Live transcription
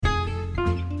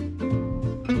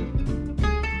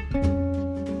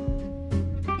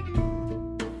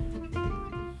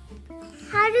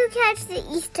catch the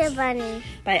Easter Bunny?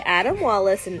 By Adam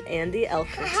Wallace and Andy How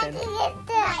Elkerton. to get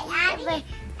the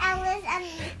Alice and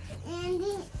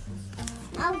Andy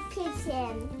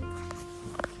Elkerton?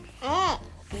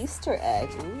 Easter egg.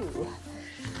 Ooh.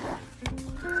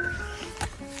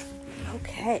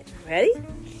 Okay, ready?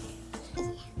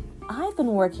 I've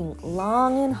been working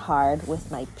long and hard with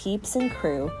my peeps and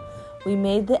crew. We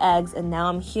made the eggs and now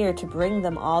I'm here to bring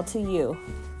them all to you.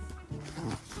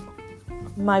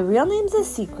 My real name's a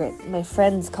secret. My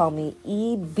friends call me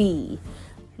EB.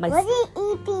 What did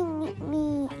EB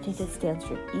mean? I think it stands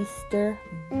for Easter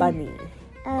Bunny.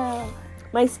 Oh.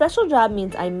 My special job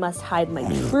means I must hide my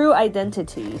true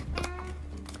identity.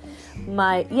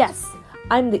 Yes,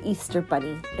 I'm the Easter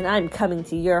Bunny, and I'm coming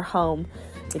to your home.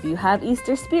 If you have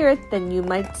Easter spirit, then you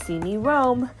might see me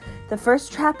roam. The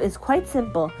first trap is quite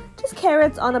simple, just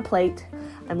carrots on a plate.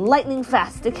 I'm lightning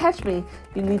fast. To catch me,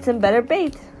 you need some better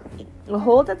bait. A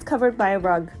hole that's covered by a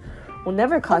rug will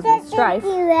never cause me strife.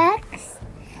 T-Rex?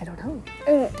 I don't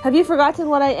know. Have you forgotten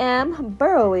what I am?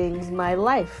 Burrowing's my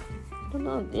life. I don't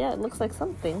know. Yeah, it looks like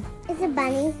something. It's a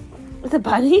bunny. It's a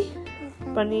bunny?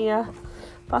 Bunny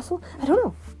fossil? I don't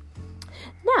know.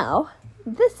 Now,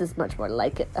 this is much more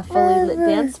like it. A fully lit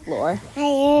dance floor. I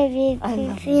love you. I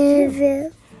love you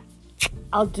too.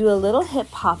 I'll do a little hip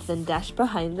hop, then dash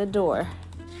behind the door.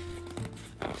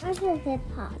 What's a hip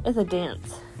hop? It's a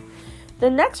dance. The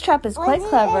next trap is quite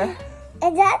clever.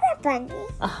 Is that a bunny?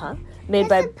 Uh-huh. Made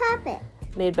That's a puppet.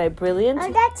 brilliant.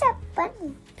 Oh, that's a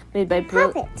bunny. Made by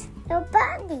brilliant. Puppet. No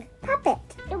bunny. Puppet.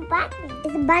 No bunny.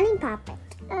 It's a bunny puppet.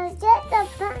 Oh, that's a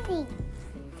bunny.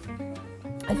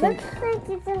 I think. Looks like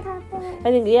it's a puppet.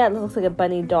 It looks like a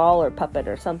bunny doll or puppet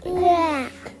or something. Yeah.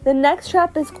 The next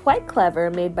trap is quite clever,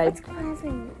 made by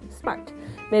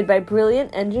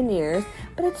brilliant engineers,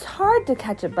 but it's hard to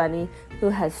catch a bunny who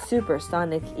has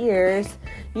supersonic ears.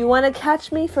 You want to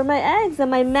catch me for my eggs and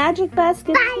my magic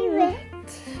basket too.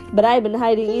 But I've been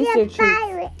hiding Easter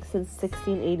treats since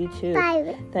 1682.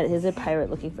 Pirate. That is a pirate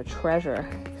looking for treasure.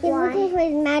 He's looking for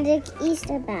his magic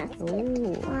Easter basket.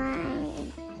 Ooh.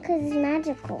 Why? Because it's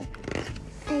magical.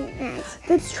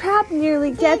 This trap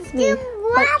nearly gets me.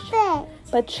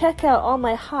 But check out all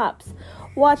my hops.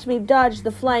 Watch me dodge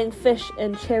the flying fish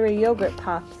and cherry yogurt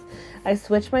pops. I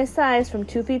switch my size from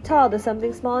 2 feet tall to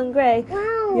something small and gray.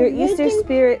 Wow, Your Easter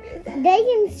spirit... They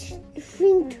can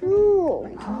swing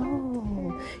too.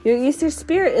 Oh, your Easter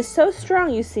spirit is so strong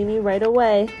you see me right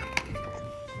away.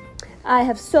 I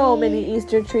have so many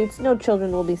Easter treats, no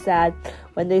children will be sad.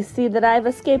 When they see that I've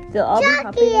escaped, they'll all be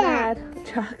hopping mad.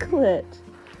 Chocolate.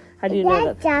 How do you know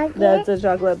that? Chocolate? That's a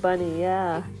chocolate bunny,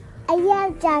 yeah. I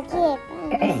love chocolate.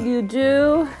 You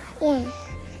do? Yeah.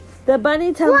 The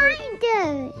bunny tumbler.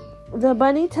 Winder. The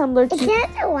bunny tumbler. Is that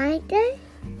a winder?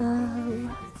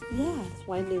 Yeah, it's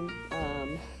winding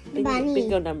Bunny.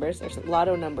 bingo numbers or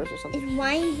lotto numbers or something. It's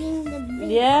winding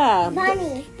the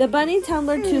bunny. The bunny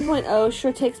tumbler 2.0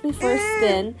 sure takes me for a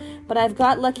spin, but I've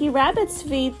got lucky rabbit's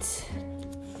feet.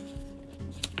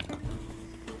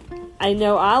 I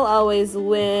know I'll always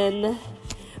win.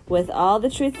 With all the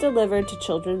treats delivered to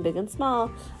children big and small,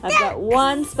 I've got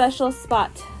one special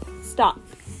stop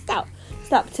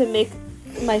to make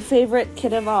to my favorite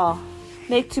kid of all.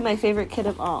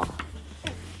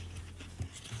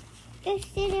 You're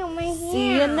sitting on my hand.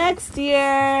 See you next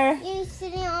year. You're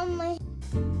sitting on my